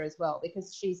character as well,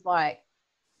 because she's like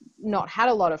not had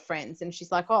a lot of friends, and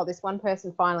she's like, oh, this one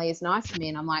person finally is nice to me,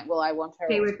 and I'm like, well, I want her.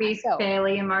 She as would be myself.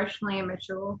 fairly emotionally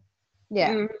immature.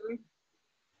 Yeah. Mhm.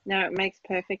 No, it makes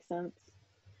perfect sense.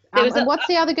 And what's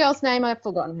the other girl's name? I've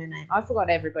forgotten her name. I forgot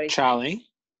everybody's. Charlie.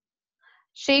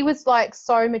 she was like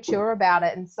so mature about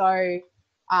it, and so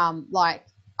like,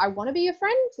 I want to be your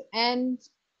friend, and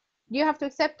you have to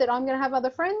accept that I'm going to have other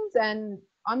friends, and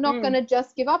I'm not going to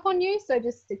just give up on you, so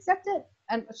just accept it.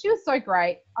 And she was so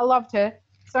great. I loved her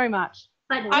so much.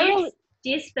 But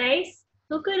dear Space,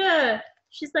 look at her.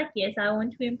 She's like, yes, I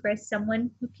want to impress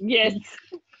someone. Yes.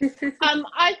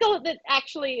 I thought that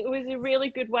actually it was a really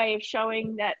good way of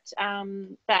showing that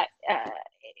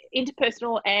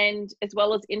interpersonal and as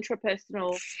well as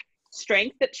intrapersonal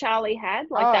strength that Charlie had.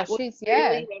 Like that was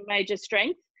really a major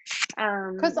strength.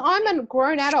 Because I'm a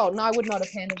grown adult and I would not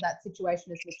have handled that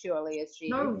situation as maturely as she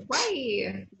did. No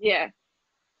way. Yeah.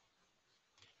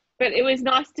 But it was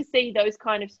nice to see those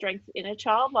kind of strengths in a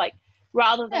child, like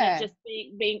rather than it just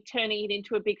being turning it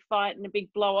into a big fight and a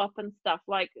big blow up and stuff.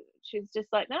 Like she's just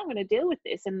like, no, I'm going to deal with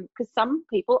this, and because some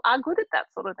people are good at that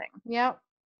sort of thing. Yeah,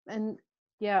 and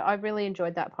yeah, I really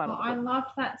enjoyed that part of it. I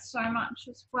loved that so much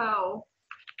as well.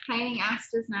 Painting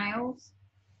Asta's nails.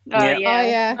 Oh Yep.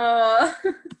 yeah. Oh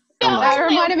yeah. Yeah, It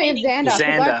reminded me of Xander. 'Cause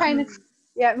Xander. I painted,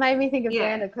 it made me think of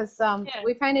Yeah. Xander because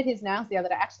we painted his nails the other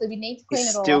day. Actually, we need to clean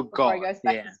He's it all still off before he got- goes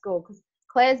back yeah. to school because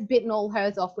Claire's bitten all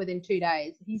hers off within 2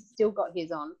 days. He's still got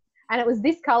his on. And it was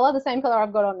this colour, the same colour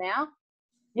I've got on now,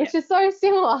 which is so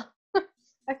similar.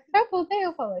 Like purple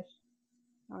nail polish.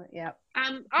 Oh, yeah.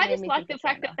 I just like the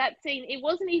fact that scene, it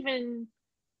wasn't even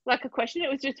like a question,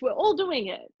 it was just we're all doing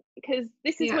it because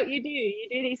this is what you do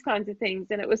these kinds of things,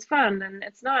 and it was fun and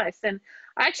it's nice. And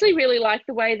I actually really liked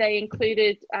the way they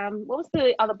included what was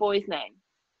the other boy's name?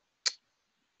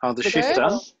 Oh, the Serge? shifter.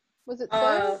 Was it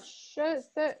Serge?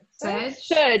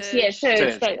 Serge, yeah,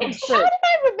 Serge. Serge. How did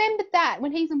I remember that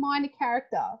when he's a minor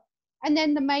character? And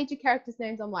then the major characters'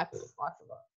 names, I'm like, I forgot.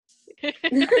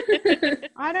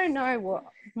 I don't know what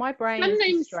my brain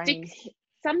is strange.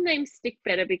 Some names stick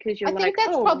better because you're I like, think that's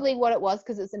probably what it was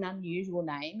because it's an unusual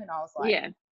name, and I was like, yeah.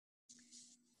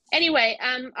 Anyway,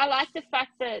 I like the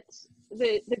fact that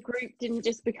the group didn't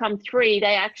just become 3;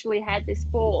 they actually had this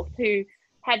 4th who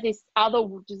had this other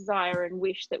desire and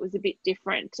wish that was a bit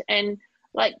different, and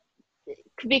like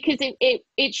because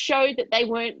it showed that they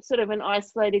weren't sort of an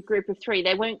isolated group of 3.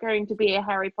 They weren't going to be a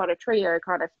Harry Potter trio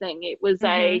kind of thing. It was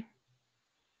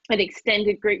an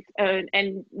extended group,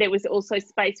 and there was also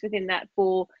space within that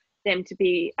for them to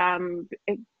be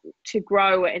to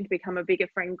grow and to become a bigger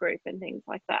friend group and things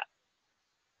like that.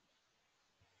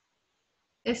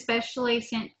 Especially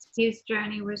since his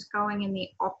journey was going in the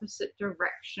opposite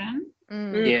direction.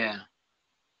 Yeah.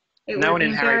 It No would one have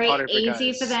in been Harry very Potter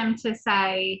easy goes, for them to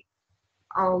say,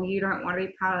 oh, you don't want to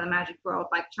be part of the magic world.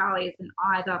 Like Charlie isn't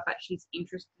either, but she's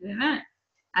interested in it.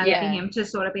 And for him to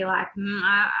sort of be like, I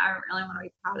don't really want to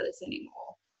be part of this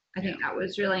anymore. I think that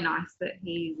was really nice that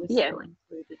he was still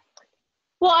included.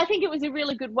 Well, I think it was a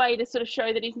really good way to sort of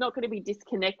show that he's not going to be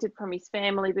disconnected from his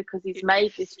family because he's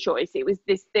made this choice. It was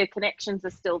their connections are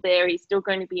still there. He's still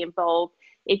going to be involved.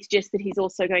 It's just that he's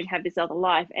also going to have this other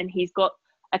life, and he's got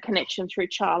a connection through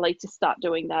Charlie to start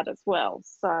doing that as well.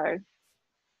 So, and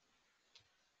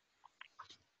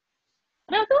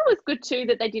I thought it was good too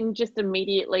that they didn't just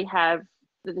immediately have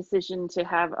the decision to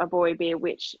have a boy be a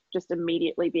witch just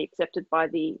immediately be accepted by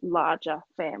the larger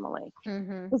family,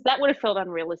 because that would have felt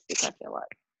unrealistic, I feel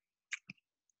like.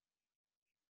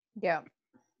 Yeah.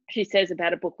 She says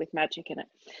about a book with magic in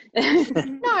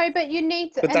it. No, but you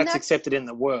need to. But that's accepted in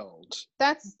the world.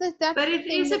 That's But the it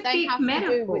thing is that a they big have to do with.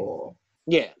 metaphor.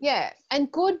 Yeah,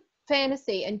 and good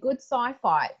fantasy and good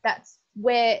sci-fi. That's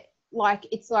where, like,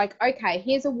 it's like, okay,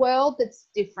 here's a world that's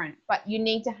different, but you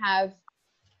need to have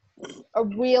a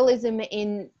realism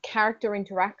in character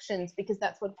interactions because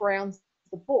that's what grounds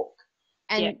the book,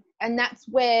 and that's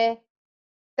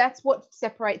what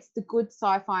separates the good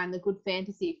sci-fi and the good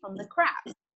fantasy from the crap,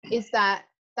 is that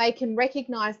they can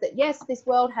recognize that yes, this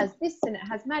world has this and it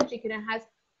has magic and it has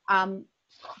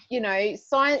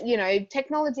science,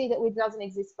 technology that doesn't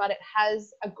exist, but it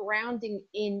has a grounding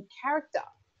in character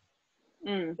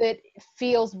that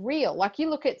feels real. Like you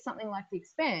look at something like The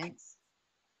Expanse,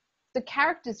 the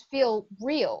characters feel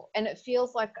real, and it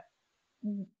feels like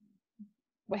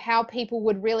how people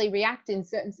would really react in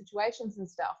certain situations and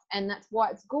stuff, and that's why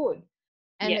it's good.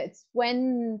 And it's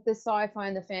when the sci-fi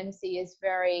and the fantasy is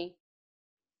very,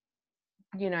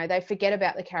 they forget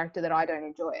about the character that I don't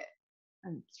enjoy it.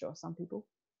 I'm sure some people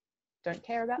don't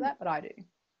care about that, but I do.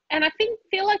 And I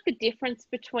feel like the difference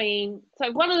between, so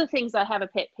one of the things I have a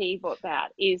pet peeve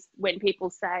about is when people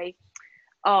say,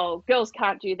 oh, girls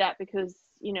can't do that because,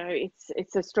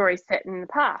 it's a story set in the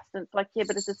past. And it's like, yeah,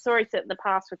 but it's a story set in the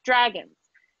past with dragons.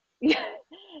 You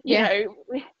know,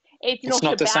 it's not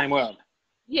about the same world.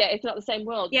 it's not the same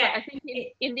world. Yeah. But I think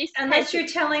in this Unless case, you're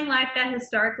telling like that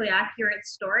historically accurate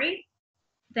story,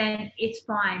 then it's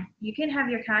fine. You can have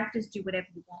your characters do whatever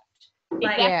you want.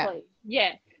 Like, exactly.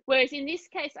 Yeah. Whereas in this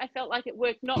case, I felt like it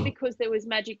worked not because there was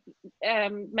magic,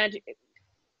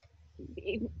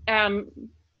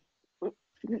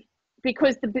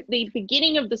 because the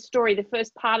beginning of the story, the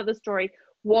first part of the story,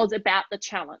 was about the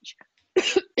challenge,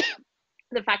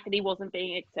 the fact that he wasn't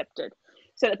being accepted.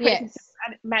 So the presence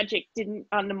of magic didn't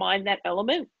undermine that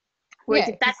element. Whereas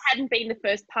if that hadn't been the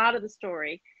first part of the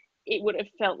story, it would have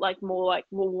felt like more like,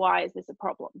 well, why is this a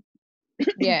problem?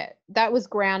 Yeah, that was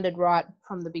grounded right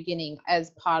from the beginning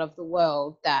as part of the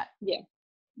world that,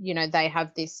 you know, they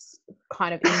have this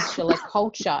kind of insular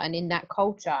culture, and in that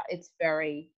culture, it's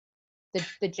very,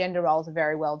 the gender roles are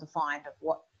very well defined of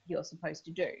what you're supposed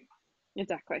to do.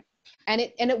 Exactly. And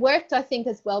it worked, I think,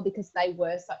 as well because they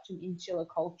were such an insular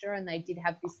culture and they did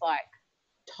have this like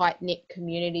tight-knit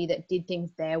community that did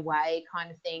things their way kind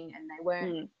of thing, and they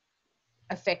weren't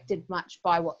affected much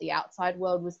by what the outside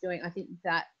world was doing. I think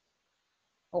that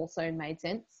also made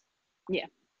sense. Yeah,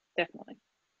 definitely.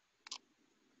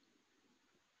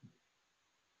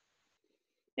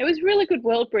 It was really good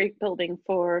world building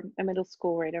for a middle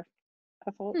school reader,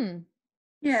 I thought.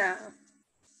 Yeah.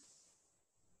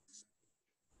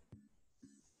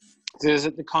 So is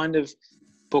it the kind of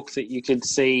book that you could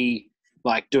see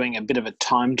like doing a bit of a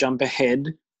time jump ahead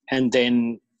and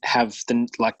then have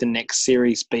the next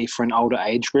series be for an older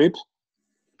age group?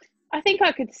 I think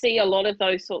I could see a lot of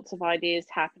those sorts of ideas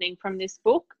happening from this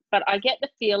book, but I get the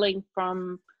feeling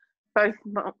from both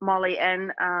Molly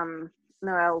and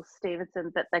Noelle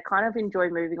Stevenson that they kind of enjoy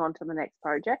moving on to the next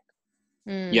project.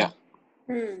 Yeah.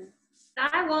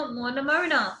 I want more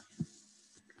Nimona.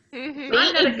 Mm-hmm.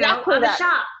 I'm not a girl, I'm a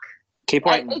shark. Keep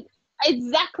waiting.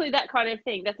 Exactly that kind of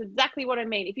thing. That's exactly what I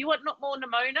mean. If you want not more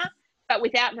Nimona, but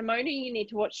without Nimona, you need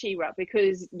to watch She-Ra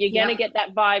because you're going to get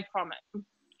that vibe from it.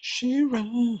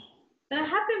 She-Ra. But I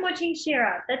have been watching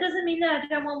She-Ra. That doesn't mean that I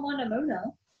don't want more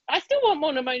Nimona. I still want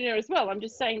more Nimona as well. I'm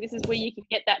just saying this is where you can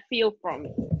get that feel from.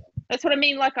 That's what I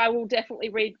mean. Like I will definitely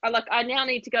read. I now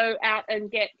need to go out and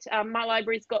get. My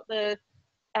library's got the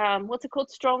what's it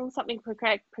called? Strong something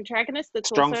protagonist. That's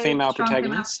Strong also female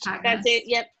protagonist. That's it.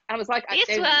 Yep. I was like,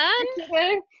 This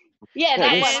one. Yeah,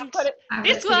 that one. I've got it.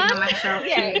 This one. On my shelf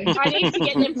Yeah, too. I need to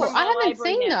get them from I my haven't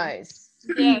library seen now. those.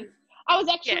 Yeah, I was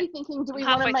actually thinking, do we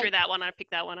want to Halfway make? through that one, I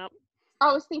picked that one up.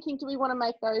 I was thinking, do we want to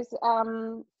make those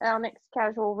our next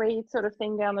casual read sort of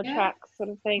thing down the track, sort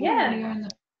of thing? Yeah.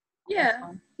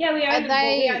 Yeah. Yeah, we Are own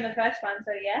they- we own the first one,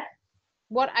 so yeah.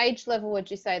 What age level would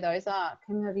you say those are?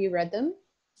 Have you read them?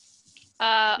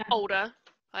 Older,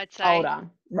 I'd say. Older.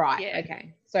 Right. Yeah.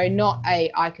 Okay. So not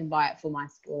I can buy it for my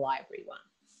school library one.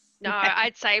 No,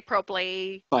 I'd say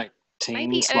probably Like teens.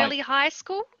 maybe early high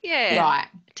school. Yeah. Right.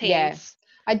 Teens. Yeah.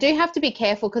 I do have to be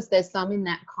careful because there's some in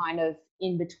that kind of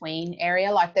in-between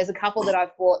area. Like there's a couple that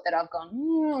I've bought that I've gone,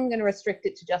 I'm going to restrict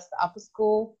it to just the upper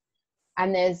school.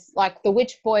 And there's like the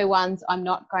Witch Boy ones I'm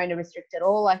not going to restrict at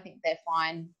all. I think they're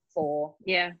fine for.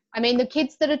 Yeah. I mean, the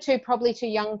kids that are probably too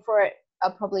young for it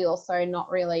are probably also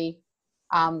not really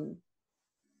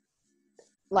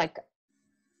like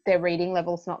their reading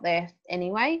level's not there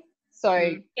anyway.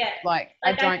 So like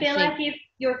I feel like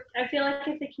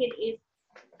if the kid is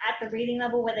at the reading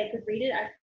level where they could read it, I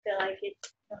feel like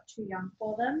it's not too young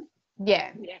for them.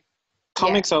 Yeah.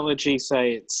 Comixology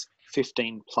say it's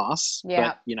 15 plus,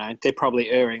 but you know they're probably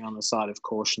erring on the side of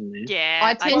caution there. Yeah,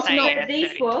 I tend to not for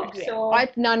these books or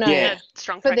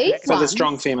strong for these for the ones.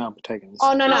 strong female protagonist.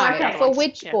 Oh no, okay. for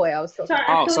Witch Boy I was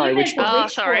talking. Sorry, Witch Boy. I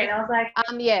was like,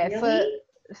 really?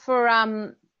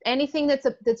 for anything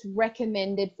that's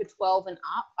recommended for 12 and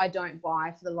up, I don't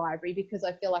buy for the library because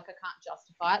I feel like I can't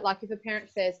justify it. Like if a parent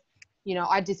says, you know,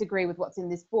 I disagree with what's in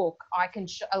this book, I can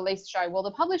at least show, well,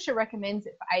 the publisher recommends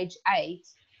it for age 8,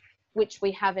 which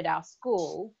we have at our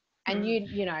school, and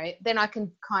you know, then I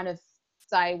can kind of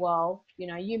say, well, you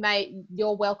know,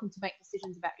 you're welcome to make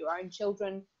decisions about your own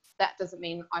children. That doesn't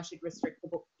mean I should restrict the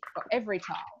book for every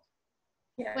child.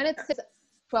 Yeah. When it says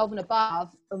 12 and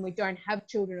above, and we don't have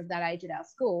children of that age at our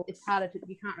school, it's harder to,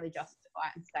 you can't really justify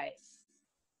it and say,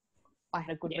 I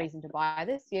had a good reason to buy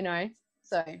this, you know,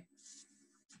 so.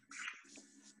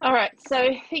 All right, so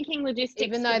thinking logistics.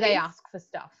 Even though they ask for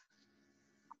stuff.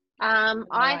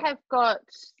 I have got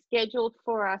scheduled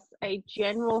for us a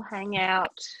general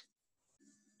hangout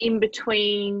in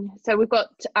between. So we've got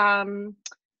To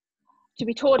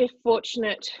Be Taught If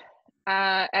Fortunate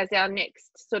as our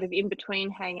next sort of in between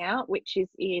hangout, which is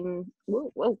in,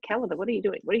 whoa, calendar, what are you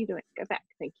doing? Go back,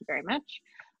 thank you very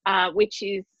much. Which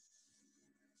is,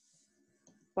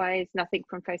 why is nothing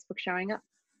from Facebook showing up?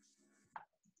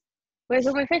 Where's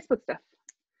all my Facebook stuff?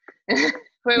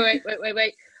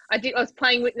 wait. I was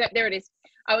playing with that. There it is.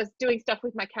 I was doing stuff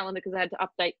with my calendar because I had to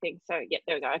update things. So yeah,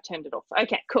 there we go. I turned it off.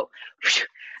 Okay, cool.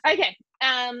 Okay.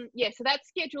 So that's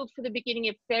scheduled for the beginning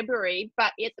of February,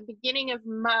 but at the beginning of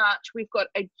March, we've got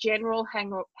a general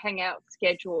hangout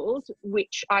scheduled,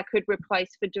 which I could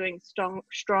replace for doing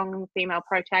strong female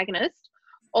protagonist.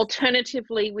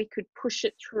 Alternatively, we could push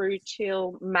it through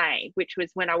till May, which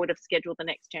was when I would have scheduled the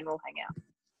next general hangout.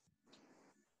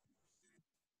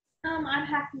 I'm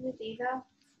happy with either.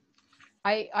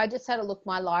 I just had a look.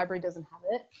 My library doesn't have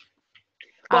it.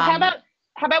 Well, how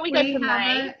about we go for have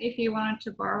May? it if you wanted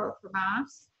to borrow it from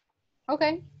us.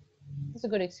 Okay. That's a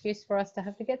good excuse for us to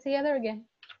have to get together again.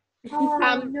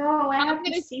 Oh no, I I'm have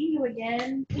to gonna- see you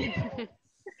again.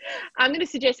 I'm going to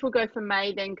suggest we'll go for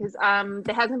May then, because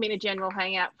there hasn't been a general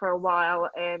hangout for a while,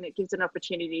 and it gives an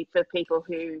opportunity for people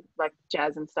who like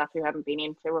Jazz and stuff who haven't been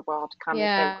in for a while to come.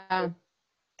 Yeah, If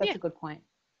that's Yeah. a good point.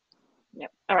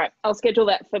 Yep. All right, I'll schedule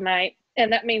that for May,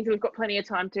 and that means we've got plenty of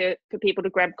time for people to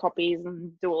grab copies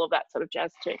and do all of that sort of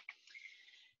jazz too.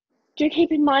 Do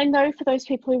keep in mind though, for those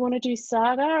people who want to do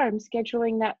Saga, I'm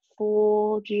scheduling that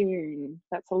for June.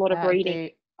 That's a lot of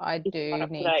reading. I do not up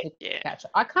to need date. to catch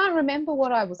up. I can't remember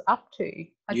what I was up to.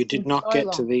 You did not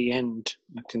get to the end.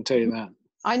 I can tell you that.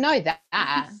 I know that.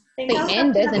 I think The I was end,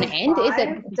 up to there's an number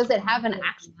end. five. Does it have an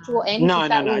actual end? No, Is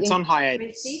that it's what on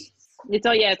hiatus.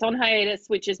 It's on hiatus,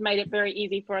 which has made it very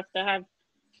easy for us to have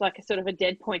like a sort of a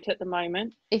dead point at the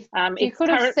moment. If you could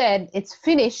have said it's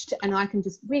finished and I can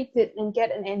just read it and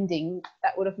get an ending,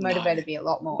 that would have motivated me a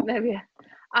lot more. Maybe.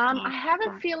 I have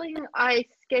a feeling I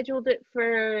scheduled it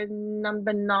for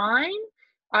number 9.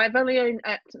 I've only owned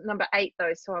at number 8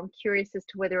 though, so I'm curious as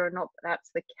to whether or not that's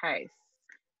the case.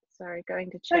 Sorry,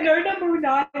 going to I check. know number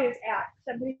 9 is out,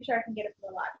 so I'm pretty sure I can get it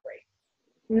from the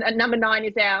library. Number 9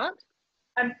 is out.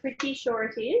 I'm pretty sure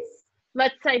it is.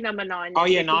 Let's say number 9. Oh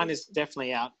yeah, 9 is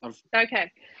definitely out.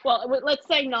 Okay. Well, let's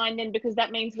say 9 then, because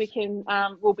that means we can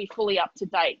we'll be fully up to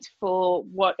date for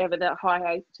whatever the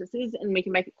hiatus is, and we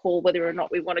can make a call whether or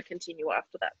not we want to continue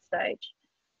after that stage.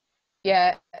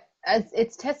 Yeah,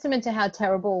 it's testament to how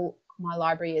terrible my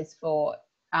library is for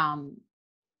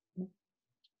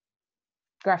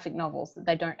graphic novels that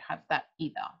they don't have that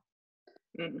either.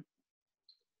 Mm.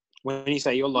 When you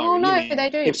say your library, no, you mean they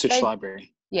do. Ipswich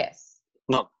Library, Yes.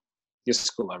 not your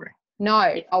school library.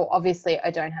 No. Oh, obviously I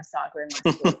don't have Saga in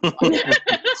my school.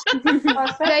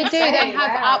 They do. They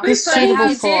have This upsuitable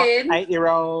is for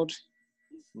 8-year-old.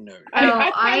 No.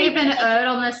 I even erred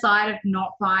on the side of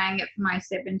not buying it for my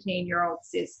 17-year-old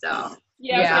sister.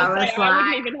 Yeah, I was I wouldn't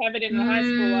like, even have it in the high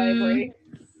school library.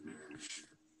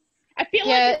 I feel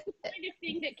like it's the kind of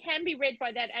thing that can be read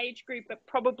by that age group, but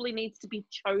probably needs to be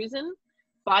chosen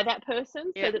by that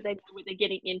person so that they know what they're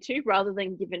getting into rather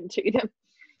than given to them.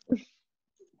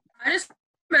 I just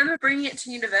remember bringing it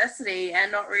to university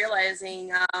and not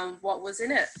realizing what was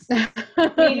in it.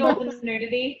 Being all the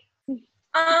nudity.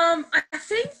 I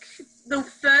think the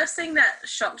first thing that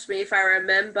shocked me, if I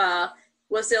remember,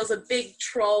 was there was a big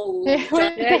troll.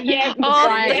 Yeah.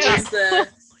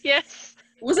 Yes.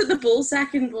 Was it the bull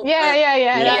sack and bull? Yeah.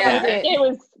 That was it. It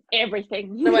was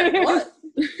everything. I went, what?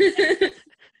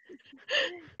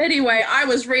 Anyway, I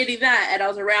was reading that and I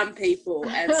was around people,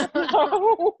 and so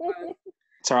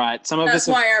It's all right. that's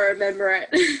why I remember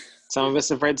it. Some of us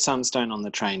have read Sunstone on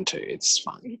the train too. It's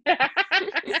fun.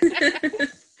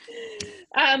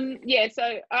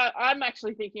 So I'm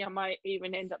actually thinking I might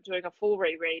even end up doing a full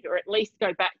reread, or at least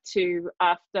go back to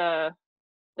after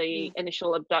the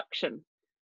initial abduction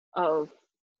of,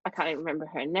 I can't even remember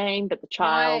her name, but the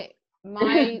child.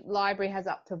 My library has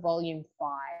up to volume 5.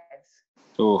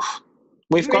 Oof.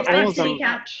 We've got all of them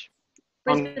on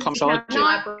Brisbane console. County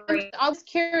Library. I was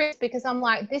curious because I'm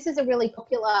like, this is a really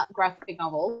popular graphic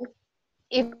novel.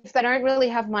 If they don't really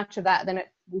have much of that, then it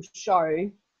will show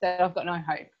that I've got no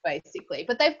hope, basically.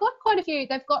 But they've got quite a few.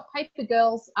 They've got Paper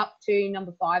Girls up to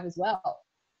number 5 as well,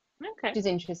 Okay. which is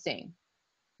interesting.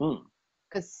 Hmm.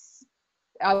 Because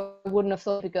I wouldn't have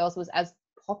thought Paper Girls was as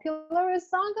popular as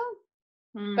Saga.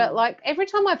 But like every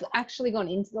time I've actually gone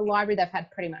into the library, they've had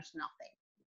pretty much nothing.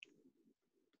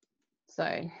 So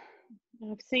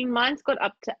I've seen mine's got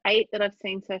up to 8 that I've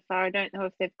seen so far. I don't know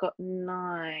if they've got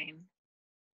 9.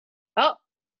 Oh,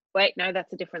 wait, no,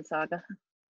 that's a different Saga.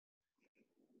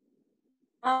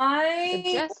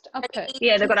 just a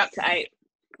Yeah, they've got up to 8,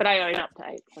 but I own up to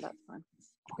 8, so that's fine.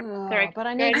 Sorry, but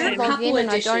I need go to ahead. log in, and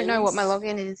I don't know what my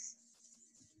login is.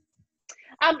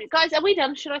 Guys, are we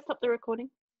done? Should I stop the recording?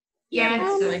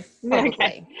 Yeah, Okay.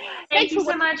 Probably. Thank you so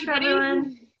watching, much, everybody.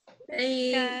 everyone.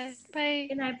 Hey. Bye.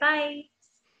 Good night. Bye.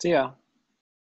 See ya.